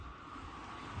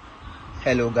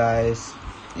Hello guys,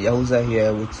 Yahuza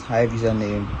here with Hive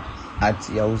username at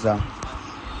Yahuza.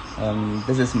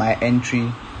 This is my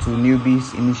entry to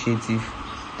Newbies initiative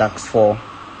tax 4,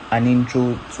 an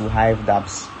intro to Hive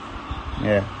Dapps.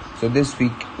 So this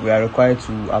week we are required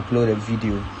to upload a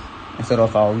video instead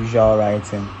of our usual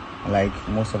writing like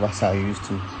most of us are used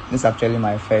to. This is actually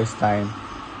my first time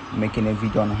making a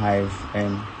video on Hive,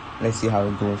 and let's see how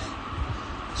it goes.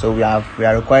 So we are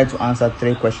required to answer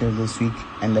 3 questions this week,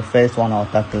 and the first one I'll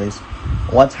tackle is: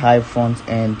 what Hive front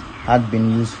end had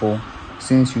been used for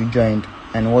since you joined,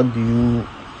 and what do you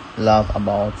love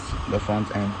about the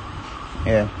front end?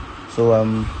 So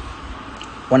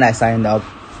when I signed up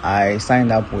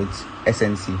with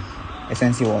Ecency.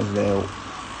 Ecency was the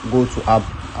go-to app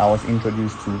I was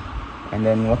introduced to, and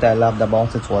then what I loved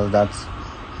about it was that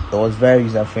it was very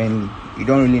user-friendly. You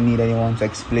don't really need anyone to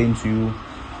explain to you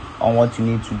on what you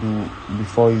need to do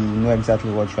before you know exactly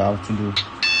what you have to do.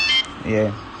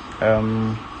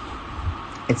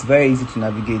 It's very easy to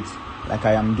navigate, like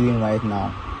I am doing right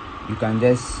now. You can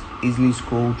just easily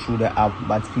scroll through the app,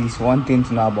 but please, one thing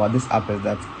to know about this app is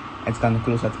that it can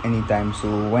close at any time. So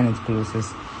when it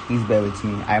closes, please bear with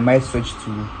me. I might switch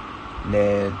to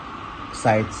the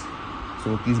site,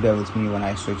 so please bear with me when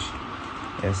I switch.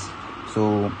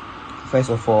 So first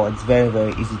of all, it's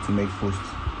very easy to make posts.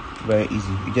 Very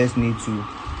easy. You just need to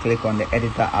click on the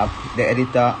editor app, the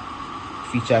editor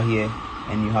feature here,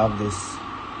 and you have this.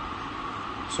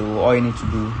 So all you need to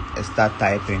do is start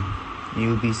typing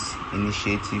Newbies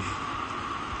initiative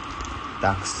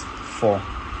tax 4,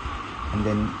 and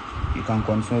then you can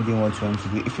continue doing what you want to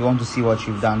do. If you want to see what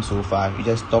you've done so far, you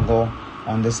just toggle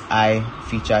on this eye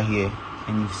feature here,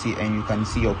 and you can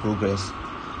see your progress.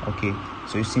 Okay,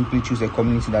 so you simply choose a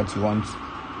community that you want,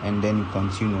 and then you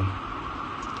continue.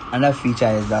 Another feature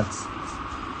I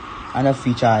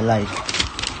like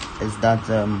is that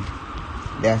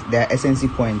there are Ecency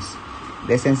points.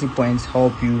 The Ecency points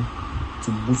help you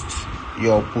to boost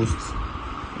your posts.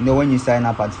 You know, when you sign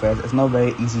up at first, it's not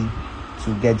very easy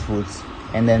to get votes,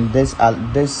 and then this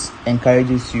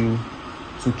encourages you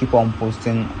to keep on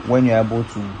posting when you're able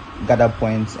to gather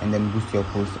points and then boost your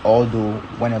post. Although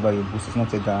whenever you boost, it's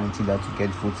not a guarantee that you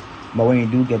get votes, but when you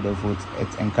do get the votes,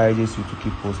 it encourages you to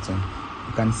keep posting.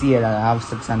 You can see here that I have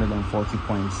 640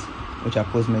 points, which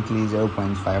approximately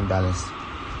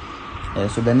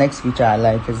 $0.5. So the next feature I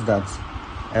like is that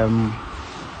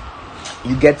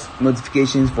you get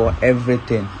notifications for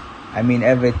everything. I mean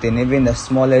everything, even the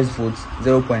smallest vote,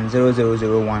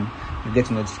 0.0001, you get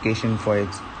a notification for it.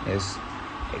 Yes,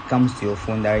 it comes to your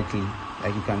phone directly,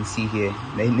 like you can see here.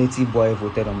 The native boy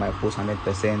voted on my post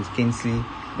 100%. Kingsley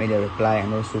made a reply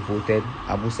and also voted.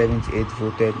 Abu 78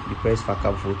 voted. The press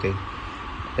backup voted.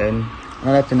 Then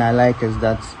another thing I like is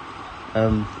that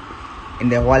in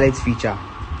the wallet feature,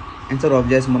 instead of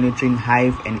just monitoring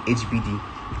Hive and HBD, you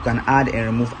can add and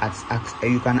remove other assets.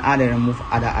 You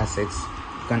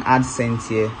can add cents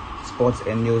here, spots,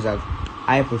 and Newzag.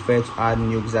 I prefer to add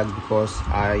Newzag because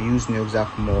I use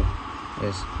Newzag more.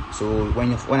 Yes. So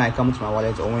when I come to my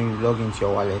wallet, or when you log into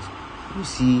your wallet, you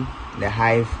see the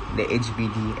Hive, the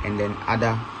HBD, and then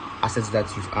other assets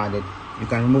that you've added. You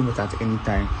can remove it at any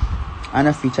time.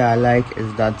 Another feature I like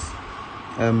is that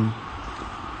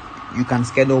you can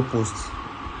schedule posts.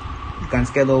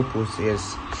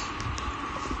 Yes.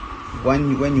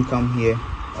 When you come here,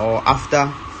 or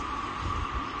after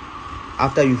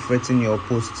you've written your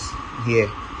posts here,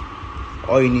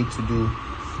 all you need to do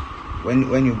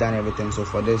when you've done everything. So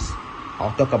for this,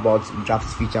 I'll talk about draft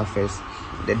feature first.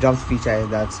 The draft feature is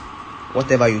that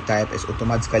whatever you type is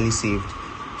automatically saved.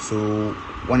 So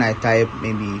when I type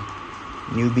maybe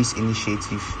Newbies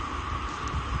initiative,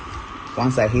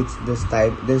 once I hit this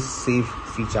save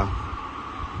feature,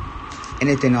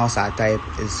 anything else I type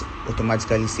is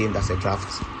automatically saved as a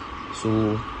draft.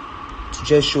 So to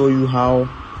just show you how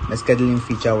the scheduling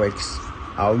feature works,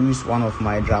 I'll use one of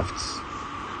my drafts.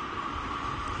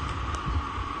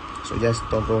 So just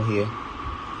toggle here,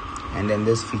 and then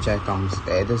this feature comes.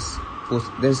 This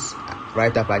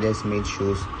write-up I just made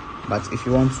shows, but if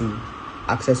you want to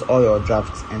access all your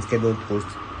drafts and scheduled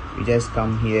posts, you just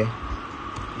come here.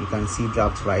 You can see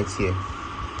drafts right here.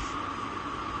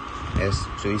 Yes,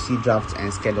 so you see drafts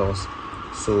and schedules.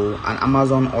 So an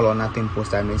Amazon all or nothing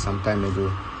post I made some time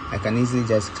ago, I can easily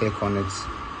just click on it.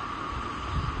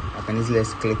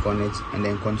 And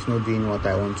then continue doing what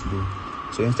I want to do.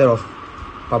 So instead of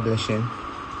publishing,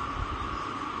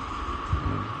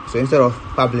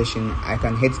 I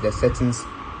can hit the settings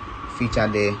feature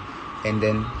there, and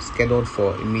then scheduled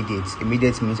for immediate.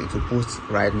 Immediate means it will post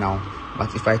right now,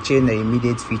 but if I change the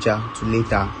immediate feature to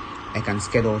later, I can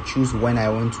schedule, choose when I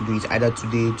want to do it, either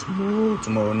today,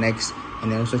 tomorrow next,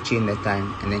 and then also change the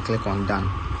time and then click on done.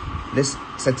 This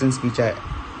settings feature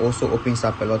also opens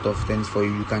up a lot of things for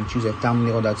you. You can choose a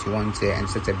thumbnail that you want there and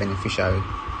set a beneficiary.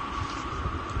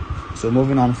 So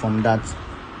moving on from that,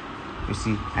 you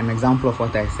see an example of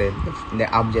what I said. The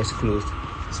app just closed,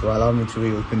 so allow me to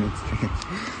reopen it.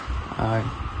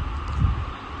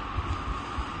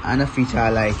 Another feature I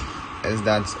like is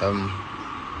that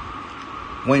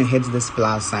when you hit this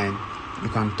plus sign, you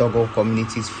can toggle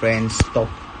communities, friends, top,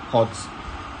 hot,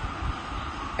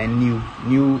 and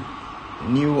new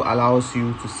allows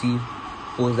you to see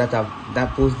posts that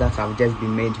have just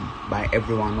been made by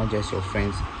everyone, not just your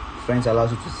friends. Friends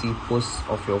allows you to see posts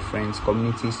of your friends.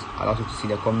 Communities allows you to see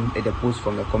the posts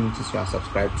from the communities you are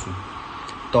subscribed to.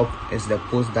 Top is the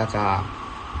posts that are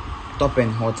top,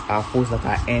 and hot are posts that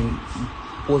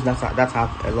that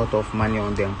have a lot of money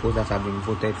on them, posts that have been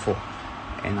voted for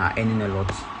and are earning a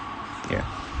lot.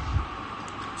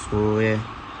 So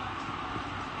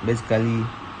basically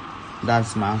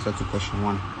that's my answer to question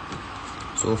 1.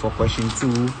 So for question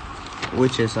 2,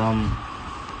 which is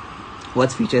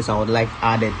what features I would like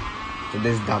added to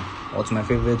this Dapp, or to my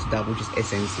favorite Dapp, which is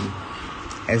Ecency,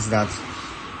 is that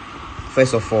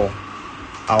first of all,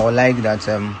 I would like that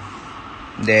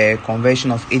the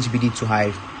conversion of HBD to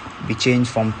Hive be changed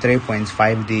from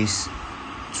 3.5 days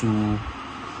to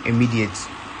immediate.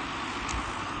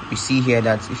 You see here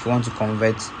that if you want to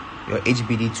convert your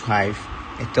HBD to Hive,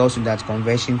 it tells you that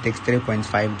conversion takes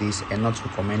 3.5 days and not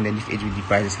recommended if HBD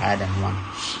price is higher than 1.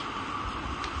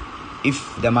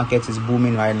 If the market is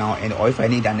booming right now, or if I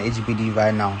need an HBD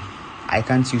right now, I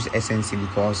can't use Ecency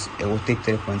because it will take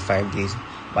 3.5 days.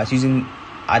 But using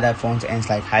other front ends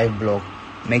like Hive block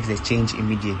makes the change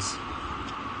immediate.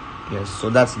 Yes, so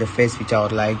that's the first feature I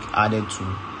would like added to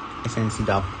Ecency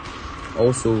Dapp.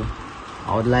 Also,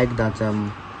 I would like that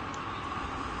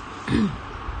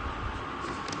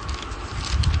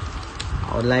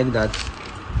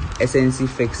Ecency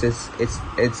fixes its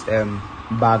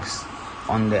bugs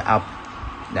on the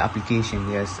application.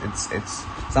 Yes, it's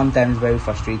sometimes very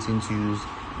frustrating to use,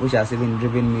 which has even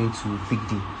driven me to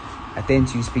PickD. I tend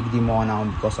to use PickD more now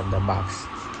because of the bugs.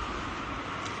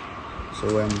 So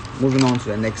moving on to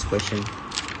the next question,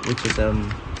 which is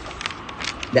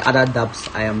the other Dapps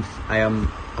I am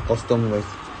accustomed with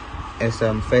is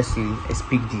firstly is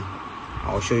PickD.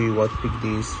 I'll show you what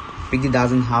PickD is. PickD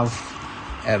doesn't have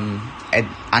an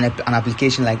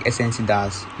application like Ecency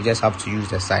does. You just have to use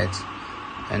the site.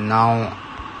 And now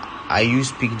I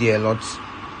use PickD a lot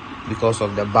because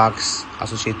of the bugs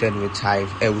associated with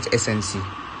Hive with Ecency.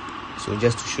 So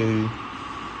just to show you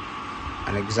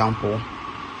an example,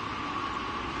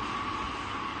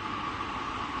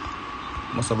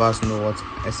 most of us know what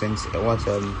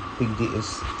PickD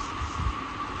is.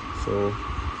 So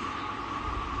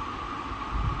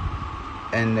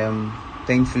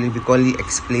thankfully Vicoli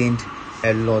explained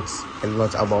a lot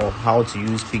about how to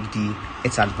use PickD,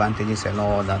 its advantages and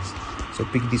all that. So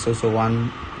PickD is also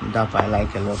one that I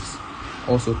like a lot.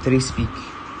 Also 3Speak,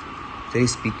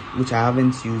 which I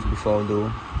haven't used before,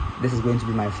 though this is going to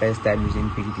be my first time using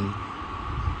PickD,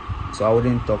 so I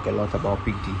wouldn't talk a lot about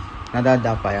PickD. Another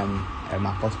Dapp I am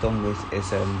accustomed with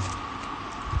is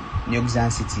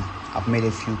Ecency. I've made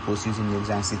a few posts using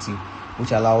Ecency,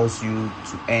 which allows you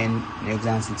to earn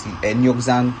Ecency a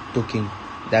Ecency token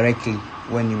directly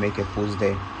when you make a post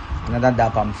there. Another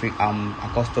Dapp I'm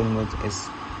accustomed with is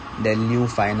the Leo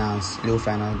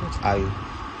Finance.io.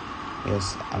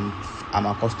 Yes, I'm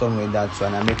accustomed with that, so,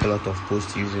 and I make a lot of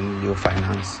posts using Leo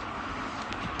Finance.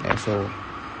 So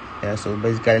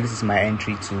basically this is my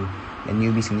entry to the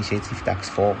Newbies Initiative Tax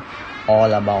 4,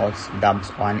 all about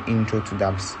Dabs, or an intro to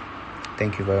Dabs.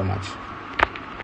 Thank you very much.